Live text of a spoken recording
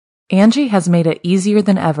Angie has made it easier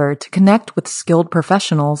than ever to connect with skilled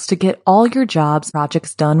professionals to get all your jobs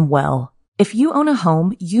projects done well. If you own a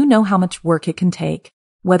home, you know how much work it can take,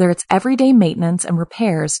 whether it's everyday maintenance and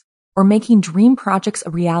repairs or making dream projects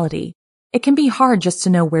a reality. It can be hard just to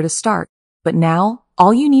know where to start, but now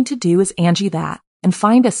all you need to do is Angie that and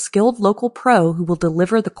find a skilled local pro who will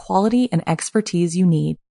deliver the quality and expertise you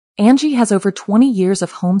need. Angie has over 20 years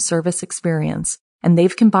of home service experience, and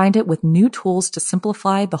they've combined it with new tools to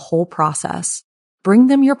simplify the whole process. Bring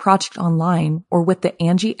them your project online or with the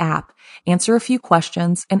Angie app, answer a few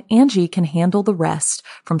questions, and Angie can handle the rest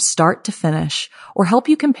from start to finish or help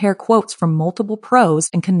you compare quotes from multiple pros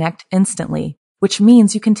and connect instantly, which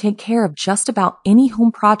means you can take care of just about any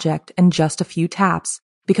home project in just a few taps.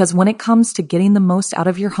 Because when it comes to getting the most out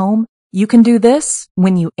of your home, you can do this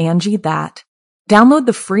when you Angie that. Download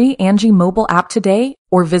the free Angie mobile app today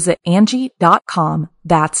or visit Angie.com.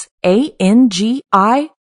 That's ANGI.com.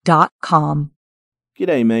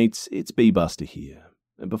 G'day mates, it's B-Buster here.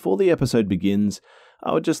 And before the episode begins,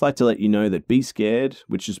 I would just like to let you know that Be Scared,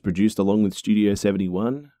 which is produced along with Studio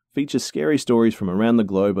 71, features scary stories from around the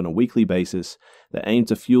globe on a weekly basis that aim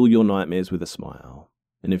to fuel your nightmares with a smile.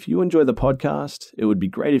 And if you enjoy the podcast, it would be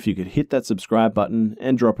great if you could hit that subscribe button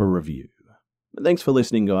and drop a review. But thanks for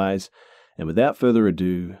listening, guys. And without further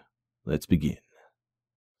ado, let's begin.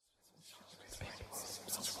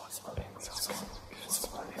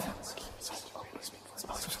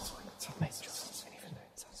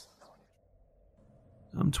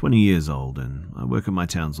 I'm 20 years old and I work at my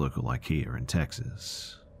town's local IKEA in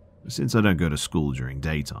Texas. Since I don't go to school during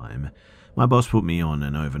daytime, my boss put me on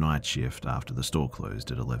an overnight shift after the store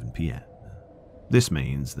closed at 11 p.m. This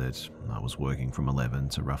means that I was working from 11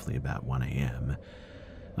 to roughly about 1 a.m.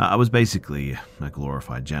 I was basically a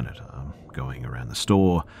glorified janitor, going around the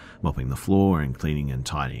store, mopping the floor and cleaning and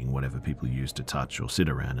tidying whatever people used to touch or sit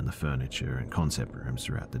around in the furniture and concept rooms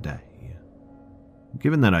throughout the day.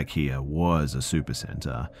 Given that IKEA was a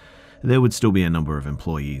supercenter, there would still be a number of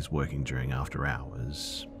employees working during after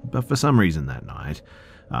hours, but for some reason that night,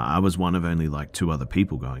 I was one of only like 2 other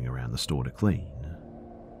people going around the store to clean.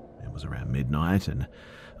 It was around midnight and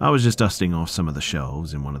I was just dusting off some of the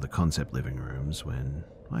shelves in one of the concept living rooms when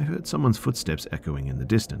I heard someone's footsteps echoing in the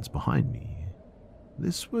distance behind me.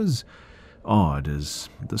 This was odd as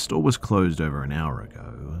the store was closed over an hour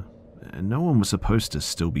ago and no one was supposed to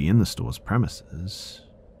still be in the store's premises.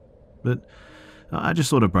 But I just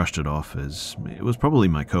sort of brushed it off as it was probably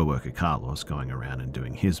my coworker Carlos going around and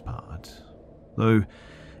doing his part. Though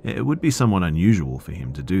it would be somewhat unusual for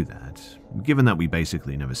him to do that, given that we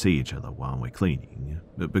basically never see each other while we're cleaning,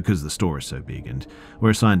 because the store is so big and we're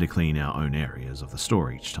assigned to clean our own areas of the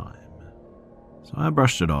store each time. So I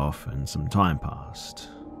brushed it off and some time passed.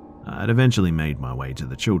 I'd eventually made my way to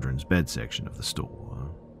the children's bed section of the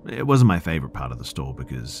store. It wasn't my favorite part of the store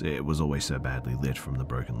because it was always so badly lit from the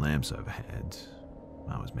broken lamps overhead.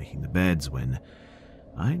 I was making the beds when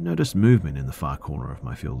I noticed movement in the far corner of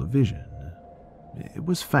my field of vision. It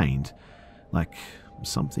was faint, like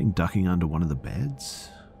something ducking under one of the beds.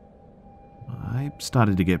 I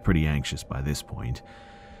started to get pretty anxious by this point,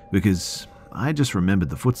 because I just remembered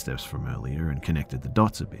the footsteps from earlier and connected the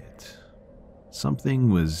dots a bit. Something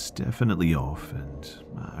was definitely off, and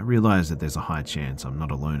I realized that there's a high chance I'm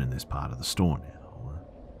not alone in this part of the store now.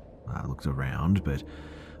 I looked around, but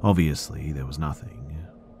obviously there was nothing.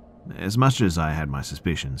 As much as I had my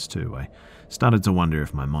suspicions too, I started to wonder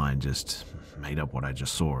if my mind just made up what I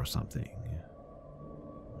just saw or something.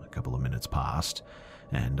 A couple of minutes passed,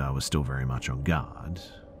 and I was still very much on guard.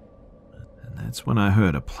 And that's when I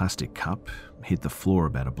heard a plastic cup hit the floor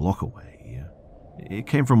about a block away. It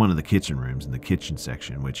came from one of the kitchen rooms in the kitchen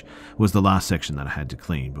section, which was the last section that I had to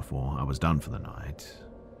clean before I was done for the night.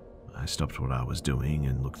 I stopped what I was doing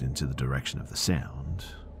and looked into the direction of the sound.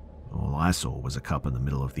 All I saw was a cup in the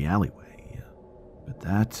middle of the alleyway, but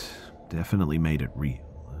that definitely made it real.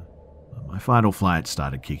 My fight or flight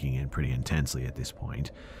started kicking in pretty intensely at this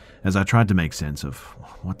point, as I tried to make sense of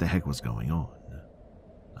what the heck was going on.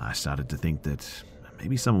 I started to think that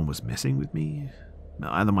maybe someone was messing with me.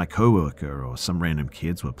 Either my coworker or some random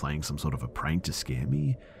kids were playing some sort of a prank to scare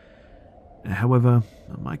me. However,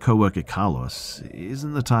 my coworker Carlos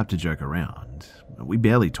isn't the type to joke around. We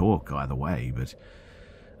barely talk either way, but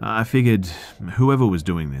I figured whoever was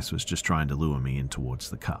doing this was just trying to lure me in towards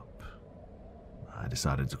the cup. I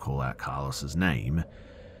decided to call out Carlos's name,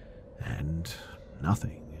 and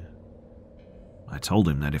nothing. I told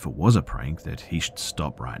him that if it was a prank, that he should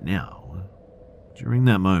stop right now. During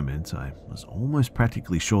that moment, I was almost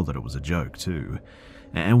practically sure that it was a joke too,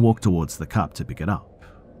 and walked towards the cup to pick it up.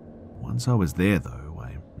 Once I was there though,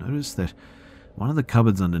 I noticed that one of the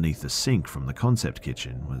cupboards underneath the sink from the concept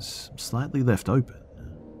kitchen was slightly left open.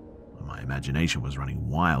 My imagination was running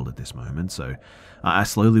wild at this moment, so I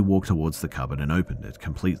slowly walked towards the cupboard and opened it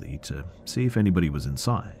completely to see if anybody was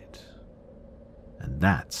inside. And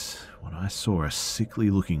that's when I saw a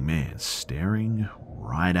sickly-looking man staring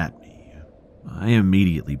right at me. I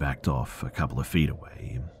immediately backed off a couple of feet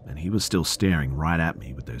away, and he was still staring right at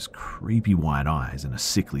me with those creepy white eyes and a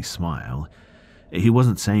sickly smile. He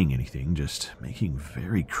wasn't saying anything, just making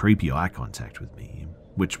very creepy eye contact with me,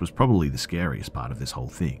 which was probably the scariest part of this whole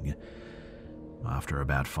thing. After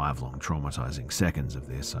about 5 long traumatizing seconds of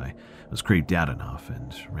this, I was creeped out enough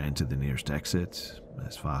and ran to the nearest exit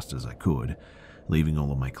as fast as I could, leaving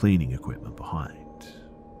all of my cleaning equipment behind.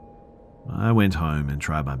 I went home and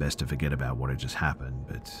tried my best to forget about what had just happened,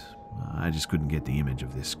 but I just couldn't get the image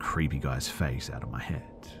of this creepy guy's face out of my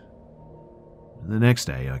head. The next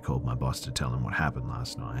day, I called my boss to tell him what happened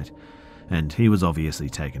last night, and he was obviously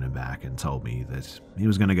taken aback and told me that he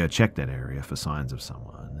was going to go check that area for signs of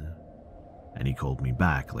someone. And he called me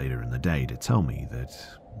back later in the day to tell me that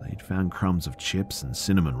they'd found crumbs of chips and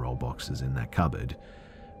cinnamon roll boxes in that cupboard,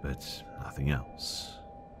 but nothing else.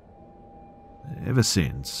 Ever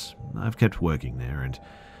since, I've kept working there, and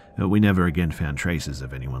we never again found traces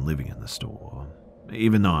of anyone living in the store.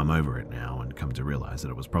 Even though I'm over it now and come to realize that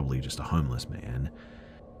it was probably just a homeless man,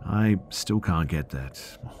 I still can't get that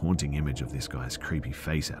haunting image of this guy's creepy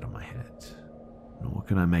face out of my head. Nor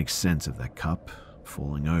can I make sense of that cup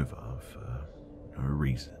falling over for no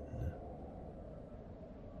reason.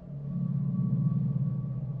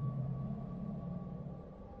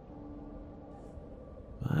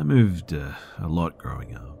 I moved a lot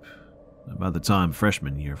growing up. By the time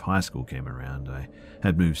freshman year of high school came around, I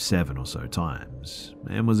had moved 7 or so times,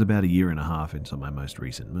 and was about 1.5 years into my most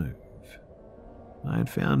recent move. I had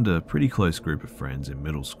found a pretty close group of friends in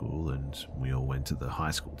middle school, and we all went to the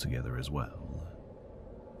high school together as well.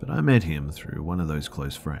 But I met him through one of those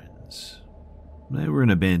close friends. They were in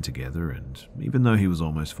a band together, and even though he was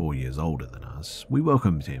almost 4 years older than us, we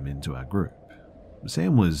welcomed him into our group.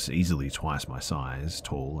 Sam was easily twice my size,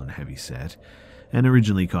 tall and heavy-set, and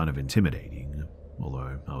originally kind of intimidating,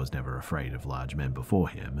 although I was never afraid of large men before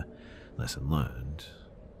him. Lesson learned.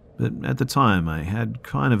 But at the time, I had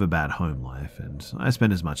kind of a bad home life, and I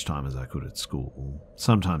spent as much time as I could at school,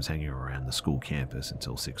 sometimes hanging around the school campus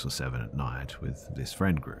until 6 or 7 at night with this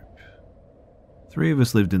friend group. 3 of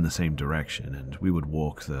us lived in the same direction, and we would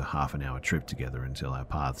walk the half-an-hour trip together until our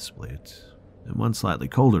paths split. And one slightly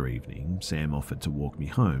colder evening, Sam offered to walk me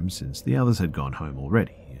home since the others had gone home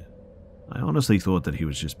already. I honestly thought that he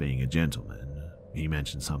was just being a gentleman. He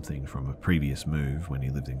mentioned something from a previous move when he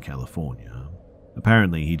lived in California.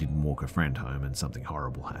 Apparently, he didn't walk a friend home and something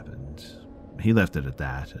horrible happened. He left it at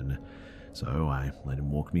that, and so I let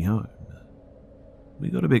him walk me home. We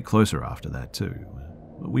got a bit closer after that too.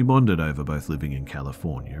 We bonded over both living in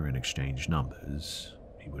California and exchanged numbers.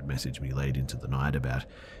 He would message me late into the night about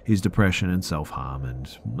his depression and self-harm,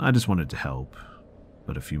 and I just wanted to help.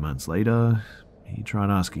 But a few months later, he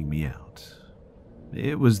tried asking me out.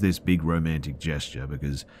 It was this big romantic gesture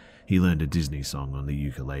because he learned a Disney song on the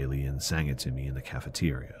ukulele and sang it to me in the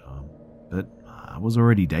cafeteria. But I was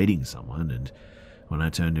already dating someone, and when I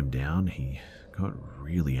turned him down, he got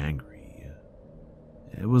really angry.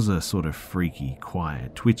 It was a sort of freaky,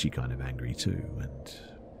 quiet, twitchy kind of angry too, and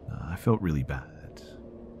I felt really bad.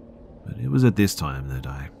 But it was at this time that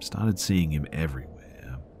I started seeing him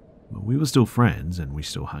everywhere. We were still friends and we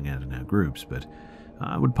still hung out in our groups, but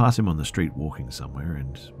I would pass him on the street walking somewhere,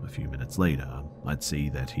 and a few minutes later, I'd see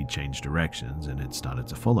that he'd changed directions and had started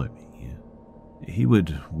to follow me. He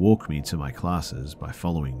would walk me to my classes by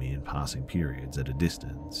following me in passing periods at a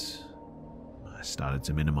distance. I started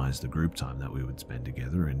to minimize the group time that we would spend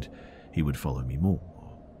together, and he would follow me more.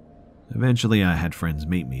 Eventually, I had friends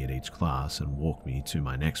meet me at each class and walk me to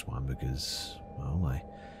my next one because, well, I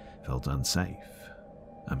felt unsafe.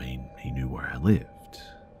 I mean, he knew where I lived.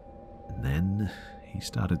 And then he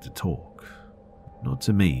started to talk. Not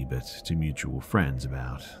to me, but to mutual friends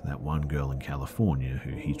about that one girl in California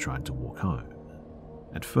who he tried to walk home.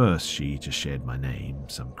 At first, she just shared my name,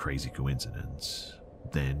 some crazy coincidence.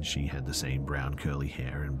 Then she had the same brown curly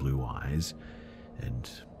hair and blue eyes, and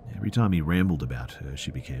every time he rambled about her,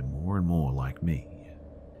 she became more and more like me.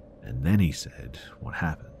 And then he said what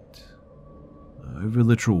happened. Over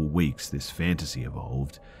literal weeks, this fantasy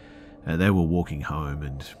evolved. They were walking home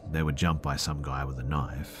and they were jumped by some guy with a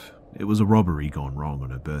knife. It was a robbery gone wrong on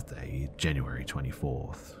her birthday, January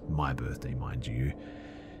 24th, my birthday, mind you,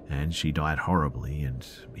 and she died horribly and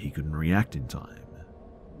he couldn't react in time.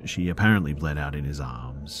 She apparently bled out in his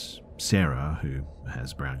arms. Sarah, who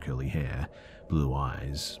has brown curly hair, blue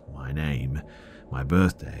eyes, my name, my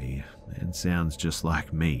birthday, and sounds just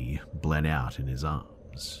like me bled out in his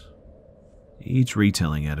arms. Each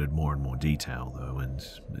retelling added more and more detail, though, and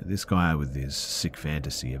this guy with this sick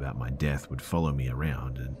fantasy about my death would follow me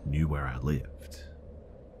around and knew where I lived.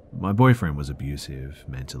 My boyfriend was abusive,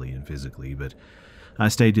 mentally and physically, but I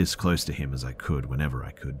stayed as close to him as I could whenever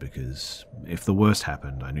I could, because if the worst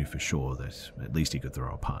happened, I knew for sure that at least he could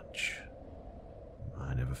throw a punch.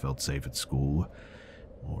 I never felt safe at school,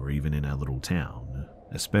 or even in our little town,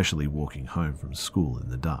 especially walking home from school in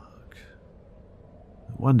the dark.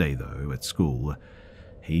 One day, though, at school,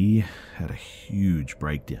 he had a huge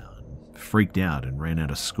breakdown, freaked out and ran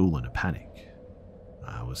out of school in a panic.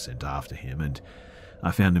 I was sent after him, and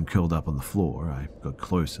I found him curled up on the floor. I got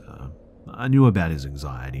closer. I knew about his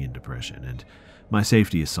anxiety and depression, and my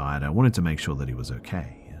safety aside, I wanted to make sure that he was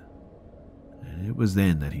okay. And it was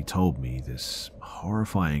then that he told me this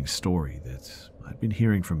horrifying story that I'd been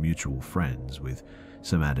hearing from mutual friends with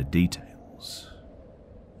some added details.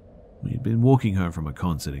 We'd been walking home from a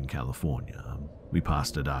concert in California. We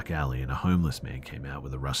passed a dark alley and a homeless man came out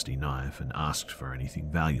with a rusty knife and asked for anything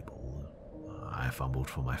valuable. I fumbled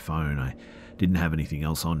for my phone. I didn't have anything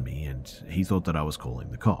else on me, and he thought that I was calling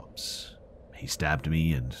the cops. He stabbed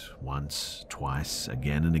me, and once, twice,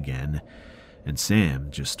 again and again, and Sam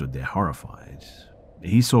just stood there horrified.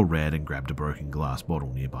 He saw red and grabbed a broken glass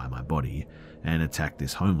bottle nearby my body and attacked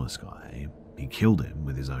this homeless guy. He killed him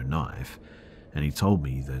with his own knife, and he told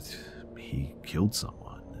me that he killed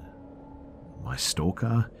someone. My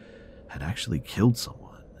stalker had actually killed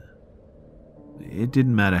someone. It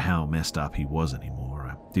didn't matter how messed up he was anymore.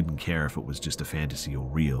 I didn't care if it was just a fantasy or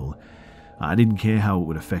real. I didn't care how it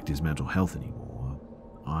would affect his mental health anymore.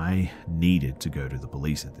 I needed to go to the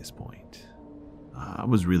police at this point. I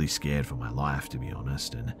was really scared for my life, to be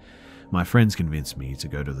honest, and my friends convinced me to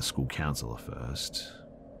go to the school counselor first.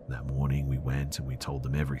 That morning we went and we told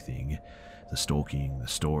them everything. The stalking, the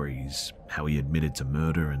stories, how he admitted to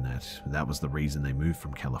murder and that was the reason they moved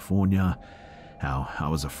from California, how I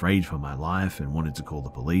was afraid for my life and wanted to call the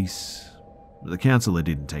police. The counselor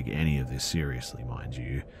didn't take any of this seriously, mind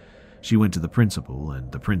you. She went to the principal,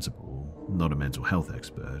 and the principal, not a mental health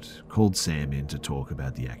expert, called Sam in to talk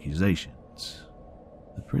about the accusations.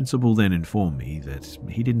 The principal then informed me that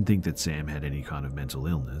he didn't think that Sam had any kind of mental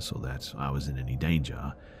illness or that I was in any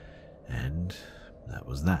danger, and that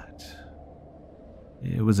was that.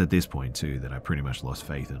 It was at this point, too, that I pretty much lost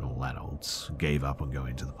faith in all adults, gave up on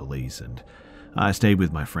going to the police, and I stayed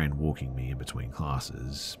with my friend walking me in between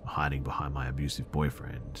classes, hiding behind my abusive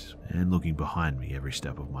boyfriend, and looking behind me every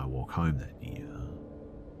step of my walk home that year.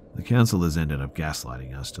 The counselors ended up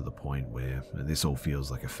gaslighting us to the point where this all feels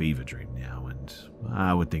like a fever dream now, and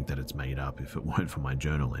I would think that it's made up if it weren't for my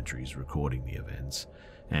journal entries recording the events,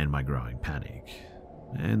 and my growing panic,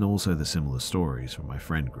 and also the similar stories from my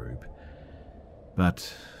friend group.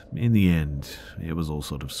 But in the end, it was all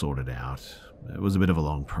sort of sorted out. It was a bit of a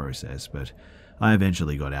long process, but I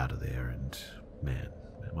eventually got out of there, and man,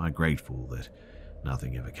 am I grateful that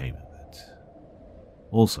nothing ever came of it.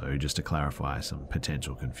 Also, just to clarify some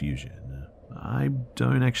potential confusion, I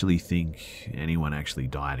don't actually think anyone actually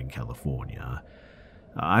died in California.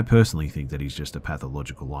 I personally think that he's just a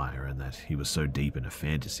pathological liar and that he was so deep in a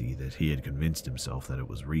fantasy that he had convinced himself that it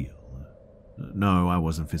was real. No, I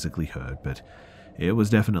wasn't physically hurt, but it was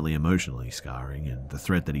definitely emotionally scarring, and the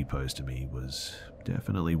threat that he posed to me was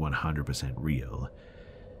definitely 100% real.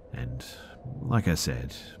 And like I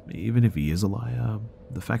said, even if he is a liar,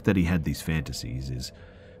 the fact that he had these fantasies is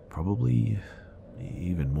probably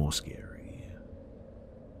even more scary.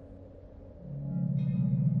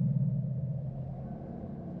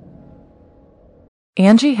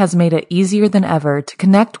 Angie has made it easier than ever to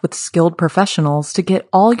connect with skilled professionals to get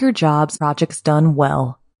all your jobs projects done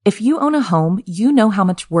well. If you own a home, you know how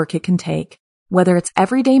much work it can take, whether it's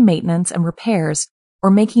everyday maintenance and repairs or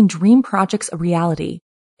making dream projects a reality.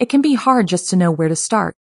 It can be hard just to know where to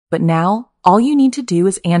start, but now all you need to do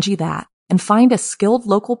is Angie that and find a skilled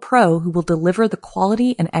local pro who will deliver the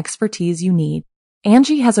quality and expertise you need.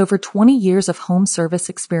 Angie has over 20 years of home service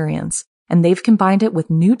experience, and they've combined it with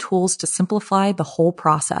new tools to simplify the whole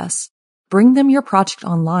process. Bring them your project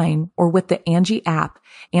online or with the Angie app,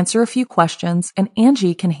 answer a few questions, and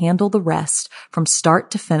Angie can handle the rest from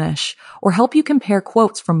start to finish or help you compare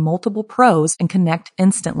quotes from multiple pros and connect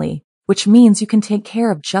instantly, which means you can take care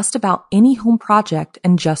of just about any home project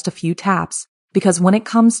in just a few taps. Because when it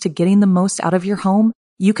comes to getting the most out of your home,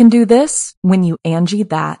 you can do this when you Angie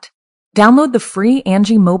that. Download the free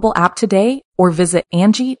Angie mobile app today or visit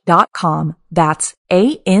Angie.com. That's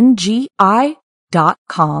ANGI.com.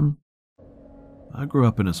 I grew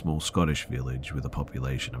up in a small Scottish village with a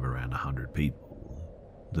population of around 100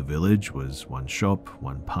 people. The village was one shop,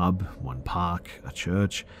 one pub, one park, a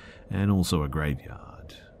church, and also a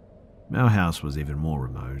graveyard. Our house was even more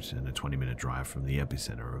remote and a 20-minute drive from the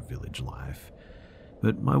epicenter of village life.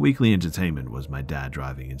 But my weekly entertainment was my dad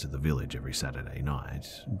driving into the village every Saturday night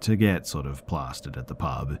to get sort of plastered at the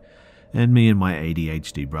pub, and me and my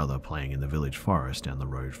ADHD brother playing in the village forest down the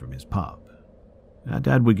road from his pub. Our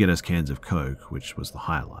dad would get us cans of Coke, which was the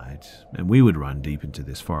highlight, and we would run deep into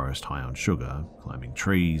this forest high on sugar, climbing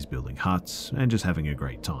trees, building huts, and just having a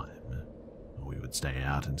great time. We would stay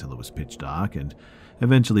out until it was pitch dark and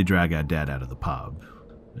eventually drag our dad out of the pub,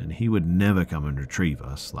 and he would never come and retrieve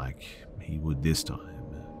us like he would this time.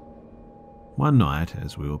 One night,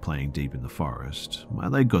 as we were playing deep in the forest, my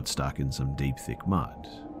leg got stuck in some deep, thick mud.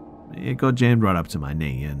 It got jammed right up to my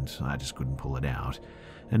knee, and I just couldn't pull it out,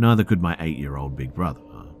 and neither could my 8-year-old big brother.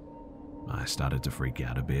 I started to freak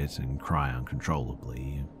out a bit and cry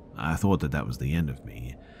uncontrollably. I thought that was the end of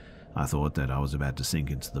me. I thought that I was about to sink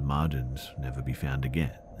into the mud and never be found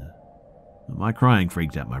again. My crying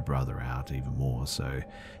freaked out my brother out even more, so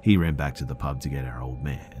he ran back to the pub to get our old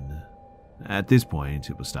man. At this point,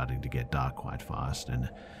 it was starting to get dark quite fast, and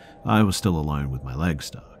I was still alone with my leg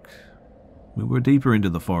stuck. We were deeper into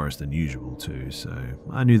the forest than usual too, so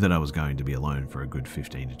I knew that I was going to be alone for a good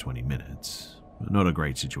 15 to 20 minutes. Not a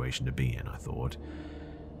great situation to be in, I thought.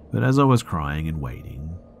 But as I was crying and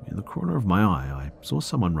waiting, in the corner of my eye, I saw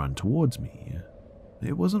someone run towards me.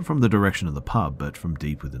 It wasn't from the direction of the pub, but from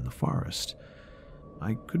deep within the forest.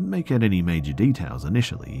 I couldn't make out any major details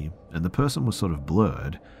initially, and the person was sort of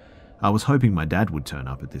blurred. I was hoping my dad would turn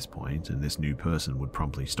up at this point, and this new person would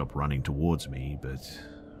promptly stop running towards me, but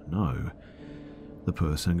no. The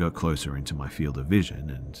person got closer into my field of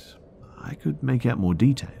vision, and I could make out more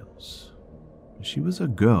details. She was a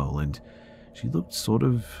girl, and she looked sort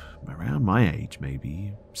of around my age,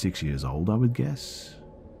 maybe 6 years old, I would guess.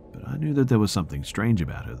 But I knew that there was something strange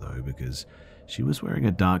about her, though, because she was wearing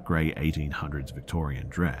a dark grey 1800s Victorian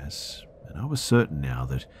dress, and I was certain now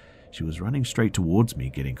that she was running straight towards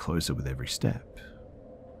me, getting closer with every step.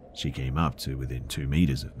 She came up to within 2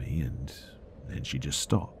 meters of me, and then she just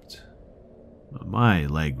stopped. My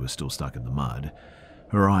leg was still stuck in the mud.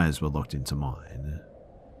 Her eyes were locked into mine.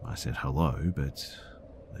 I said hello, but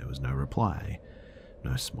there was no reply.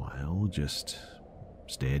 No smile, just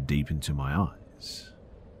stared deep into my eyes.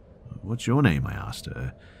 "What's your name?" I asked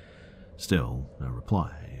her. Still no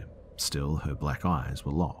reply. Still her black eyes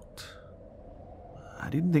were locked. I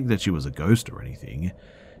didn't think that she was a ghost or anything.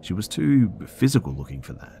 She was too physical looking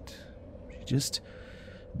for that. She just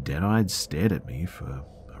dead-eyed stared at me for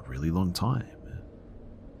a really long time.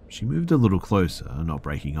 She moved a little closer, not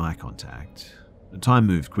breaking eye contact. The time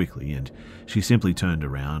moved quickly, and she simply turned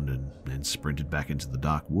around and then sprinted back into the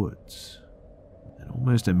dark woods. And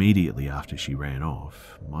almost immediately after she ran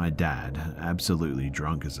off, my dad, absolutely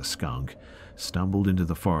drunk as a skunk, stumbled into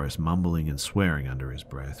the forest, mumbling and swearing under his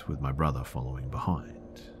breath, with my brother following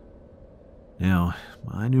behind. Now,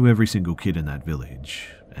 I knew every single kid in that village,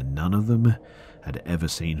 and none of them had ever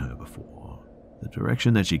seen her before. The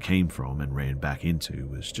direction that she came from and ran back into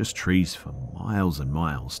was just trees for miles and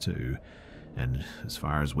miles too, and as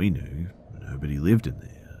far as we knew, nobody lived in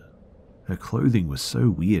there. Her clothing was so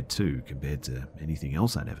weird too compared to anything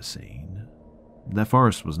else I'd ever seen. That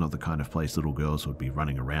forest was not the kind of place little girls would be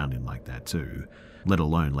running around in like that too, let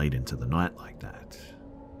alone late into the night like that.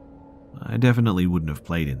 I definitely wouldn't have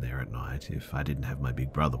played in there at night if I didn't have my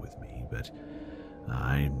big brother with me, but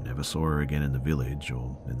I never saw her again in the village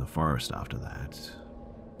or in the forest after that,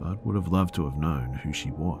 but would have loved to have known who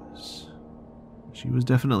she was. She was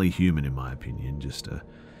definitely human in my opinion, just a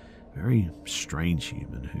very strange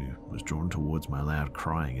human who was drawn towards my loud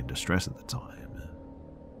crying and distress at the time.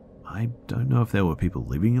 I don't know if there were people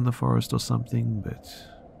living in the forest or something, but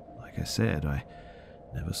like I said, I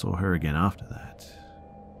never saw her again after that.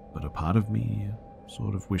 But a part of me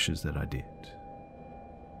sort of wishes that I did.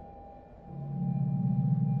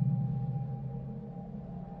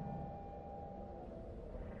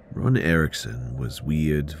 Ron Erickson was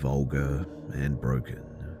weird, vulgar, and broken,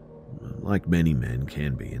 like many men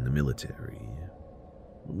can be in the military.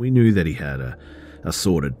 We knew that he had a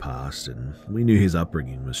sordid past, and we knew his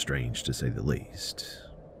upbringing was strange to say the least.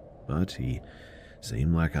 But he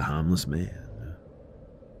seemed like a harmless man.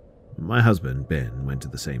 My husband, Ben, went to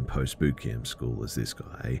the same post-boot camp school as this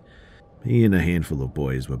guy. He and a handful of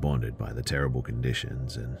boys were bonded by the terrible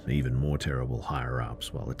conditions and even more terrible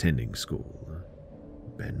higher-ups while attending school.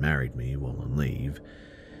 Ben married me while on leave.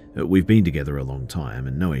 We've been together a long time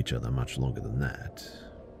and know each other much longer than that.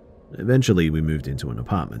 Eventually, we moved into an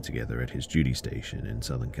apartment together at his duty station in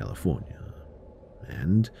Southern California.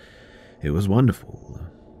 And it was wonderful.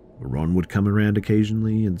 Ron would come around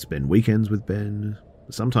occasionally and spend weekends with Ben.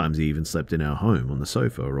 Sometimes he even slept in our home on the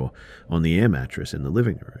sofa or on the air mattress in the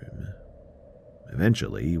living room.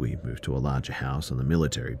 Eventually, we moved to a larger house on the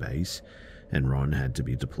military base, and Ron had to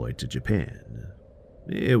be deployed to Japan.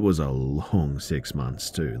 It was a long 6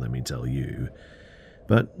 months too, let me tell you.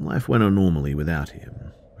 But life went on normally without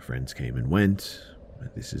him. Friends came and went.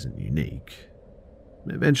 This isn't unique.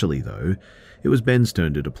 Eventually, though, it was Ben's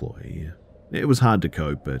turn to deploy. It was hard to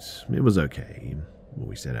cope, but it was okay.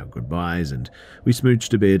 We said our goodbyes and we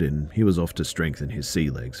smooched a bit, and he was off to strengthen his sea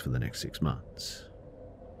legs for the next 6 months.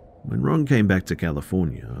 When Ron came back to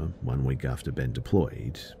California, 1 week after Ben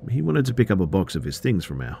deployed, he wanted to pick up a box of his things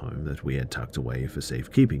from our home that we had tucked away for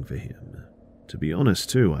safekeeping for him. To be honest,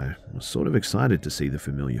 too, I was sort of excited to see the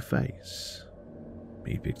familiar face.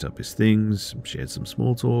 He picked up his things, shared some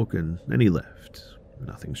small talk, and then he left.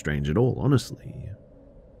 Nothing strange at all, honestly.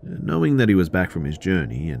 Knowing that he was back from his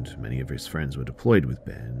journey and many of his friends were deployed with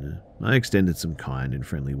Ben, I extended some kind and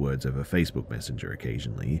friendly words over Facebook Messenger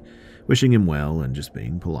occasionally, wishing him well and just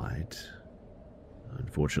being polite.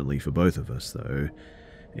 Unfortunately for both of us, though,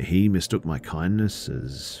 he mistook my kindness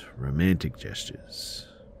as romantic gestures.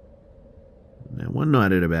 Now, one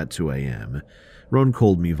night at about 2 a.m., Ron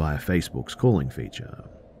called me via Facebook's calling feature.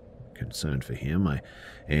 Concerned for him, I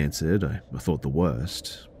answered. I thought the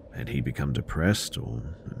worst. Had he become depressed, or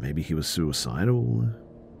maybe he was suicidal?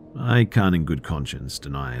 I can't in good conscience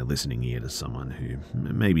deny a listening ear to someone who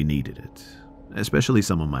maybe needed it, especially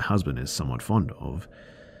someone my husband is somewhat fond of.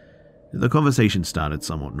 The conversation started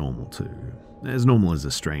somewhat normal too, as normal as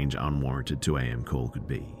a strange, unwarranted 2 a.m. call could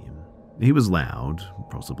be. He was loud,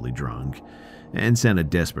 possibly drunk, and sounded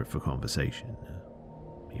desperate for conversation.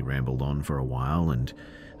 He rambled on for a while and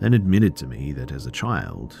then admitted to me that as a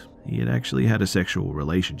child, he had actually had a sexual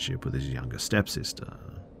relationship with his younger stepsister.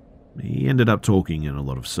 He ended up talking in a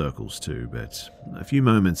lot of circles too, but a few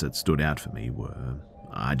moments that stood out for me were,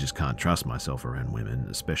 I just can't trust myself around women,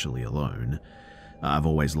 especially alone. I've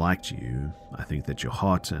always liked you. I think that you're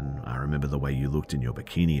hot, and I remember the way you looked in your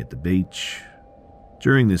bikini at the beach.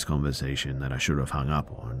 During this conversation that I should have hung up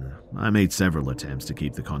on, I made several attempts to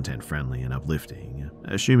keep the content friendly and uplifting,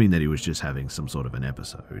 assuming that he was just having some sort of an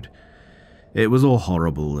episode. It was all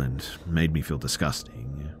horrible and made me feel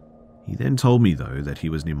disgusting. He then told me, though, that he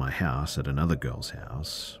was near my house at another girl's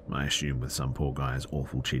house, I assume with some poor guy's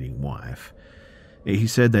awful cheating wife. He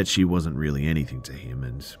said that she wasn't really anything to him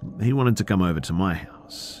and he wanted to come over to my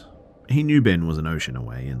house. He knew Ben was an ocean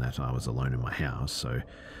away and that I was alone in my house, so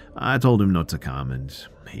I told him not to come and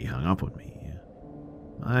he hung up on me.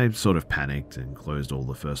 I sort of panicked and closed all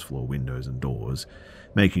the first floor windows and doors,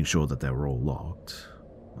 making sure that they were all locked.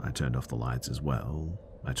 I turned off the lights as well.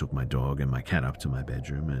 I took my dog and my cat up to my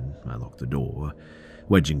bedroom and I locked the door,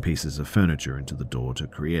 wedging pieces of furniture into the door to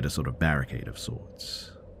create a sort of barricade of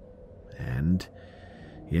sorts. And,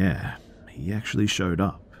 yeah, he actually showed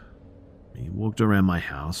up. He walked around my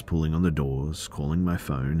house, pulling on the doors, calling my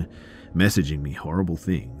phone, messaging me horrible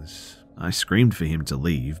things. I screamed for him to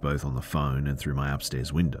leave, both on the phone and through my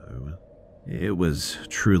upstairs window. It was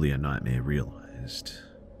truly a nightmare realized.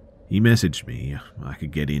 He messaged me I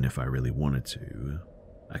could get in if I really wanted to.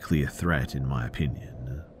 A clear threat, in my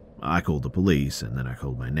opinion. I called the police and then I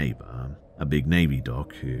called my neighbor, a big Navy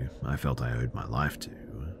doc who I felt I owed my life to.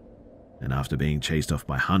 And after being chased off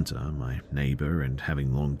by Hunter, my neighbor, and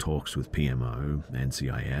having long talks with PMO,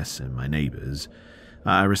 NCIS, and my neighbors,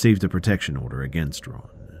 I received a protection order against Ron.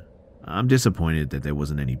 I'm disappointed that there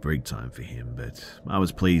wasn't any break time for him, but I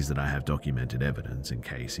was pleased that I have documented evidence in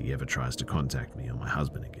case he ever tries to contact me or my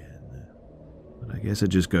husband again. But I guess it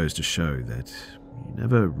just goes to show that you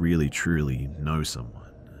never really truly know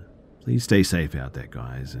someone. Please stay safe out there,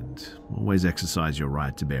 guys, and always exercise your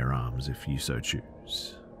right to bear arms if you so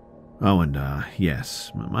choose. Oh, and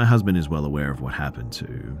yes, my husband is well aware of what happened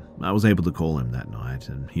too. I was able to call him that night,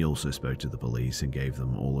 and he also spoke to the police and gave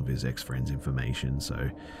them all of his ex-friends' information, so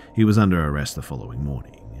he was under arrest the following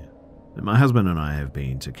morning. My husband and I have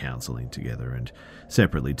been to counselling together, and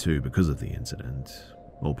separately too because of the incident,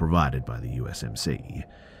 all provided by the USMC.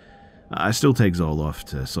 I still take Zoloft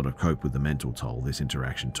to sort of cope with the mental toll this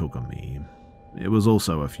interaction took on me. It was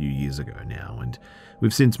also a few years ago now, and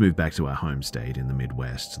we've since moved back to our home state in the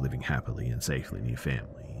Midwest, living happily and safely near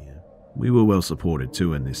family. We were well supported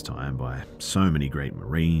too in this time by so many great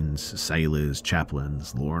Marines, sailors,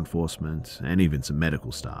 chaplains, law enforcement, and even some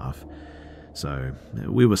medical staff. So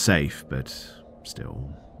we were safe, but still,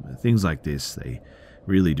 things like this, they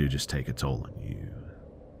really do just take a toll on you.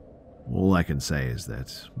 All I can say is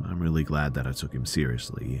that I'm really glad that I took him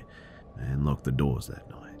seriously and locked the doors that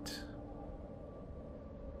night.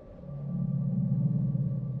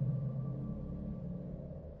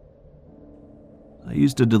 I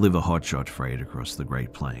used to deliver hotshot freight across the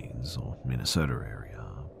Great Plains, or Minnesota area.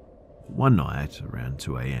 One night, around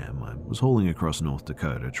 2 a.m., I was hauling across North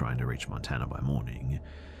Dakota trying to reach Montana by morning.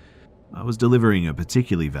 I was delivering a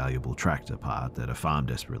particularly valuable tractor part that a farm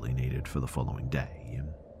desperately needed for the following day.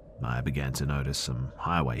 I began to notice some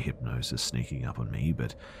highway hypnosis sneaking up on me,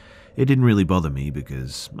 but it didn't really bother me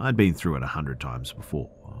because I'd been through it 100 times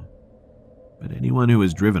before. But anyone who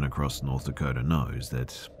has driven across North Dakota knows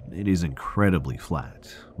that it is incredibly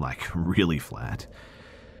flat, like really flat.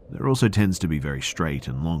 There also tends to be very straight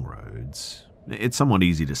and long roads. It's somewhat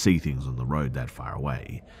easy to see things on the road that far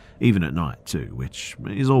away, even at night too, which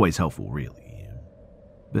is always helpful really.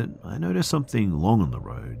 But I noticed something long on the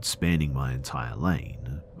road, spanning my entire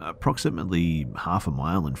lane, approximately half a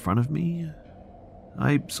mile in front of me.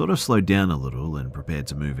 I sort of slowed down a little and prepared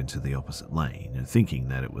to move into the opposite lane, thinking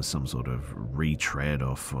that it was some sort of retread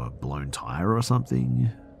off a blown tire or something.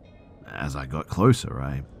 As I got closer,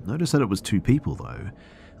 I noticed that it was two people though,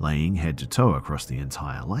 laying head to toe across the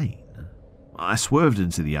entire lane. I swerved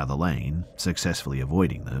into the other lane, successfully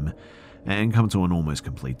avoiding them, and come to an almost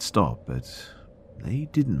complete stop, but they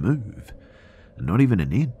didn't move, not even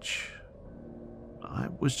an inch. I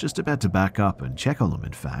was just about to back up and check on them,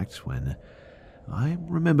 in fact, when I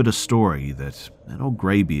remembered a story that an old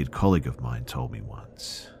greybeard colleague of mine told me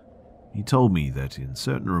once. He told me that in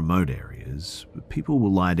certain remote areas, people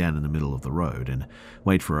will lie down in the middle of the road and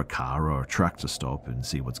wait for a car or a truck to stop and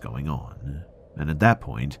see what's going on. And at that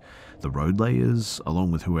point, the road layers,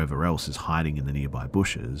 along with whoever else is hiding in the nearby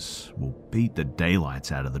bushes, will beat the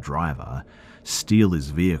daylights out of the driver, steal his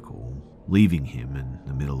vehicle, leaving him in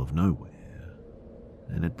the middle of nowhere.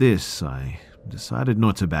 And at this, I decided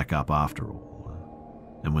not to back up after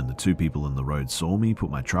all. And when the two people in the road saw me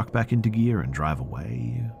put my truck back into gear and drive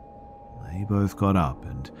away, they both got up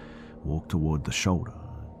and walked toward the shoulder.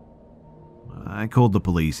 I called the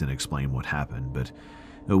police and explained what happened, but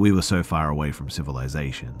we were so far away from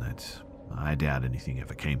civilization that I doubt anything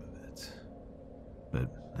ever came of it.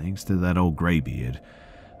 But thanks to that old greybeard,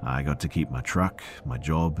 I got to keep my truck, my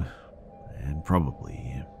job, and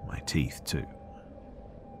probably my teeth too.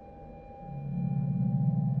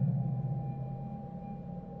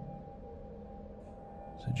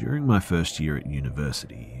 So during my first year at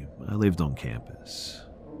university, I lived on campus.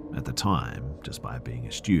 At the time, despite being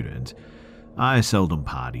a student, I seldom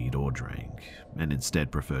partied or drank, and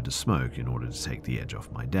instead preferred to smoke in order to take the edge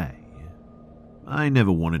off my day. I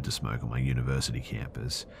never wanted to smoke on my university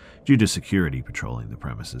campus, due to security patrolling the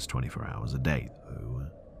premises 24 hours a day though.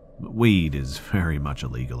 Weed is very much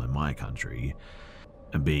illegal in my country,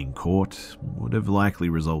 and being caught would have likely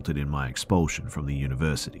resulted in my expulsion from the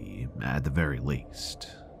university, at the very least.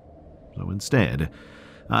 So instead,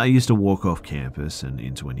 I used to walk off campus and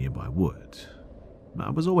into a nearby wood. I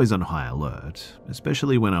was always on high alert,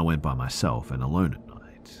 especially when I went by myself and alone at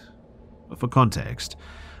night. For context,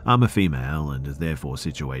 I'm a female, and therefore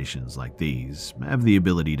situations like these have the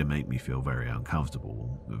ability to make me feel very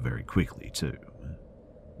uncomfortable very quickly too.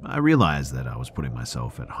 I realized that I was putting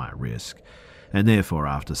myself at high risk, and therefore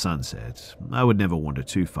after sunset, I would never wander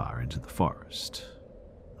too far into the forest.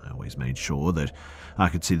 I always made sure that I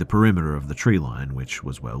could see the perimeter of the tree line, which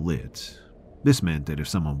was well lit. This meant that if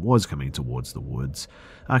someone was coming towards the woods,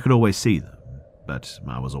 I could always see them, but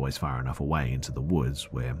I was always far enough away into the woods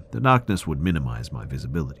where the darkness would minimize my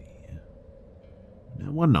visibility.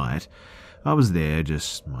 Now, one night, I was there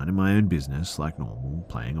just minding my own business like normal,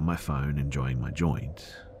 playing on my phone, enjoying my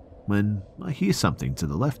joint, when I hear something to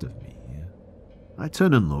the left of me. I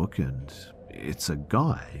turn and look, and it's a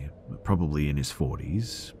guy, probably in his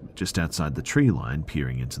 40s, just outside the tree line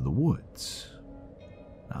peering into the woods.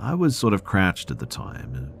 I was sort of crouched at the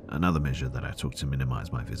time, another measure that I took to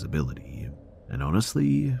minimize my visibility, and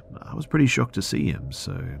honestly, I was pretty shocked to see him,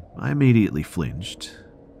 so I immediately flinched,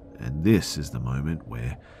 and this is the moment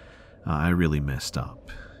where I really messed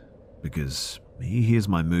up, because he hears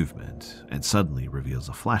my movement and suddenly reveals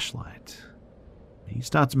a flashlight. He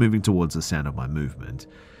starts moving towards the sound of my movement.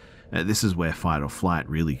 This is where fight or flight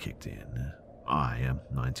really kicked in. I, a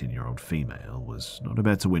 19-year-old female, was not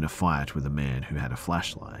about to win a fight with a man who had a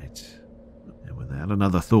flashlight. And without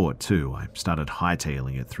another thought, too, I started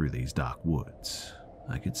hightailing it through these dark woods.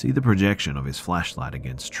 I could see the projection of his flashlight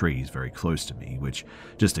against trees very close to me, which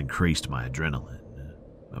just increased my adrenaline.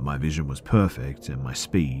 My vision was perfect, and my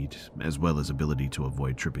speed, as well as ability to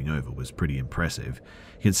avoid tripping over, was pretty impressive,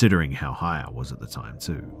 considering how high I was at the time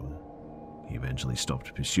too. he eventually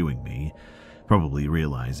stopped pursuing me, probably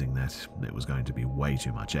realizing that it was going to be way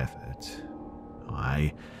too much effort.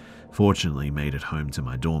 I fortunately made it home to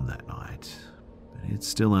my dorm that night, but it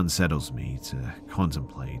still unsettles me to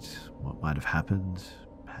contemplate what might have happened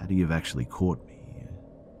had he have actually caught me.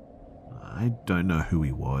 I don't know who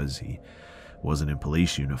he was. He wasn't in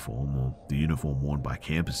police uniform or the uniform worn by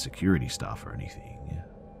campus security staff or anything.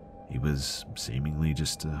 He was seemingly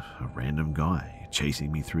just a random guy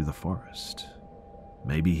chasing me through the forest.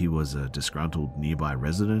 Maybe he was a disgruntled nearby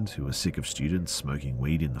resident who was sick of students smoking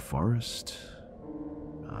weed in the forest.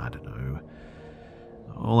 I don't know.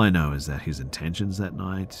 All I know is that his intentions that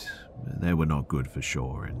night, they were not good for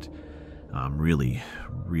sure, and I'm really,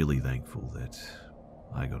 really thankful that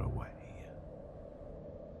I got away.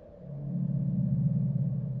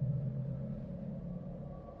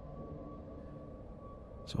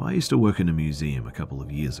 So I used to work in a museum a couple of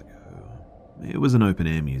years ago. It was an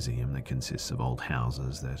open-air museum that consists of old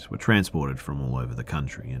houses that were transported from all over the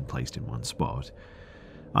country and placed in one spot.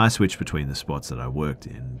 I switched between the spots that I worked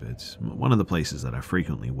in, but one of the places that I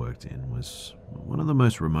frequently worked in was one of the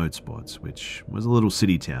most remote spots, which was a little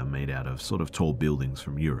city town made out of sort of tall buildings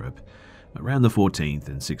from Europe around the 14th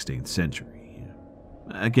and 16th century.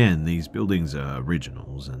 Again, these buildings are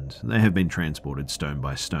originals, and they have been transported stone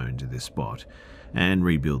by stone to this spot and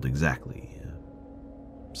rebuilt exactly.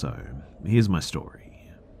 So, here's my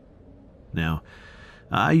story. Now,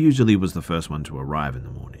 I usually was the first one to arrive in the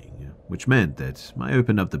morning, which meant that I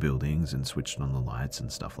opened up the buildings and switched on the lights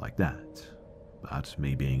and stuff like that. But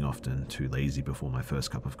me being often too lazy before my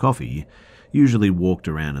first cup of coffee, usually walked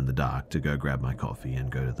around in the dark to go grab my coffee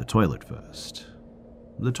and go to the toilet first.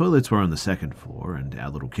 The toilets were on the second floor, and our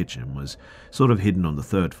little kitchen was sort of hidden on the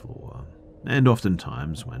third floor, and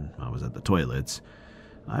oftentimes when I was at the toilets,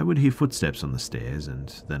 I would hear footsteps on the stairs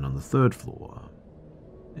and then on the third floor.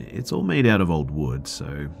 It's all made out of old wood,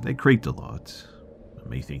 so they creaked a lot.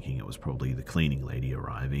 Me thinking it was probably the cleaning lady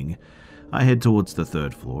arriving, I head towards the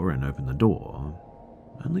third floor and open the door,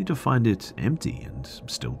 only to find it empty and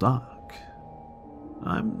still dark.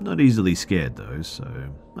 I'm not easily scared though, so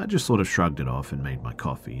I just sort of shrugged it off and made my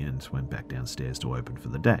coffee and went back downstairs to open for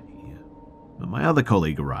the day. My other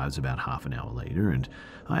colleague arrives about half an hour later, and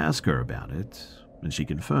I ask her about it, and she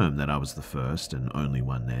confirmed that I was the first and only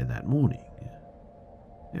one there that morning.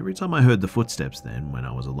 Every time I heard the footsteps then, when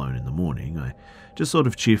I was alone in the morning, I just sort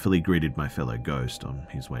of cheerfully greeted my fellow ghost on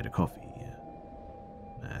his way to coffee.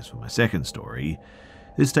 As for my second story,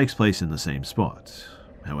 this takes place in the same spot,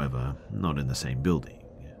 however, not in the same building.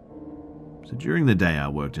 So during the day I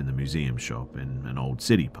worked in the museum shop in an old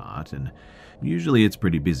city part, and usually it's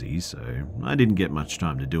pretty busy, so I didn't get much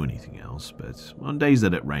time to do anything else, but on days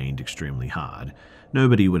that it rained extremely hard,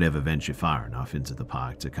 nobody would ever venture far enough into the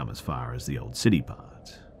park to come as far as the old city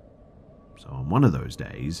part. So on one of those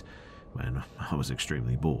days, when I was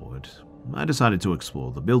extremely bored, I decided to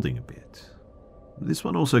explore the building a bit. This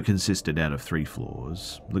one also consisted out of 3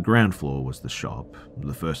 floors. The ground floor was the shop,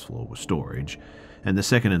 the first floor was storage, and the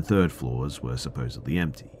second and third floors were supposedly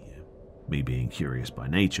empty. Me being curious by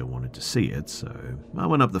nature wanted to see it, so I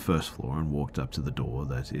went up the first floor and walked up to the door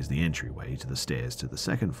that is the entryway to the stairs to the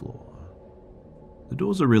second floor. The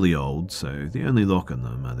doors are really old, so the only lock on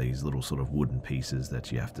them are these little sort of wooden pieces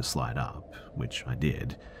that you have to slide up, which I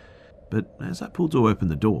did. But as I pulled to open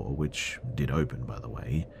the door, which did open by the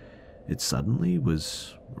way, it suddenly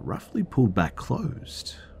was roughly pulled back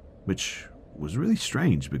closed, which was really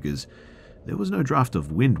strange because there was no draft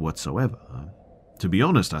of wind whatsoever. To be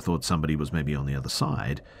honest, I thought somebody was maybe on the other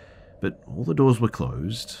side, but all the doors were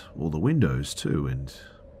closed, all the windows too, and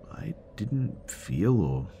I didn't feel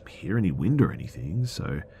or hear any wind or anything,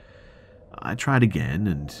 so I tried again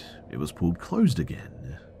and it was pulled closed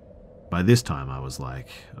again. By this time I was like,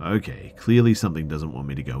 okay, clearly something doesn't want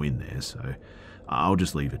me to go in there, so I'll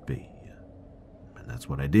just leave it be. And that's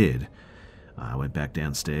what I did. I went back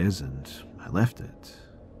downstairs and I left it.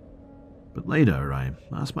 But later I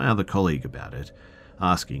asked my other colleague about it,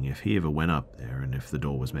 asking if he ever went up there and if the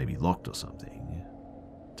door was maybe locked or something.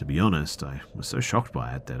 To be honest, I was so shocked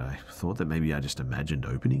by it that I thought that maybe I just imagined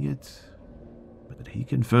opening it. But he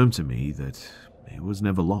confirmed to me that it was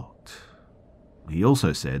never locked. He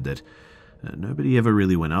also said that nobody ever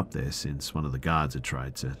really went up there since one of the guards had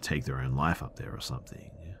tried to take their own life up there or something.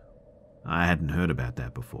 I hadn't heard about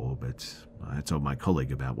that before, but I told my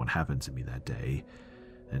colleague about what happened to me that day,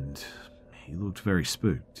 and he looked very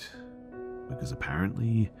spooked, because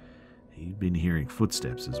apparently he'd been hearing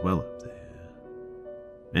footsteps as well up there.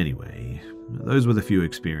 Anyway, those were the few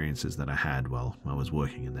experiences that I had while I was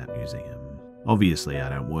working in that museum. Obviously I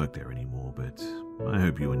don't work there anymore, but I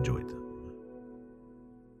hope you enjoyed them.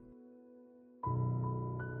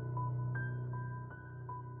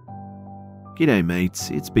 G'day mates,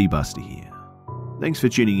 it's B-Buster here. Thanks for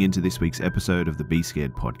tuning in to this week's episode of the Be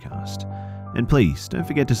Scared podcast. And please, don't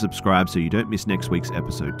forget to subscribe so you don't miss next week's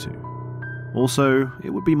episode too. Also, it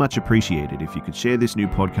would be much appreciated if you could share this new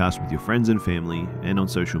podcast with your friends and family and on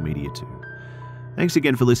social media too. Thanks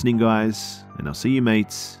again for listening, guys, and I'll see you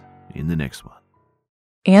mates in the next one.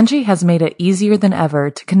 Angie has made it easier than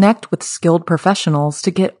ever to connect with skilled professionals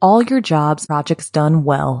to get all your jobs projects done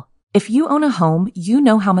well. If you own a home, you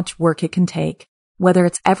know how much work it can take, whether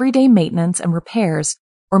it's everyday maintenance and repairs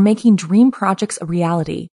or making dream projects a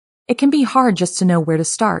reality. It can be hard just to know where to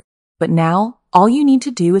start, but now all you need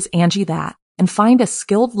to do is Angie that and find a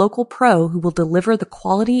skilled local pro who will deliver the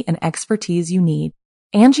quality and expertise you need.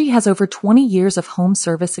 Angie has over 20 years of home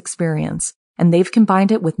service experience, and they've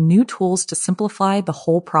combined it with new tools to simplify the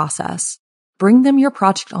whole process. Bring them your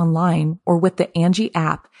project online or with the Angie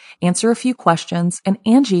app, answer a few questions, and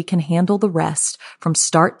Angie can handle the rest from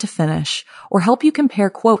start to finish or help you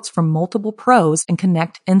compare quotes from multiple pros and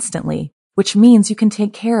connect instantly, which means you can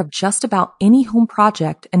take care of just about any home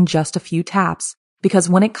project in just a few taps. Because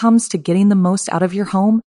when it comes to getting the most out of your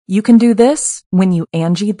home, you can do this when you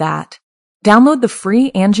Angie that. Download the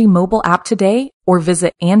free Angie mobile app today or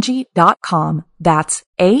visit Angie.com. That's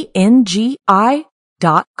ANGI.com.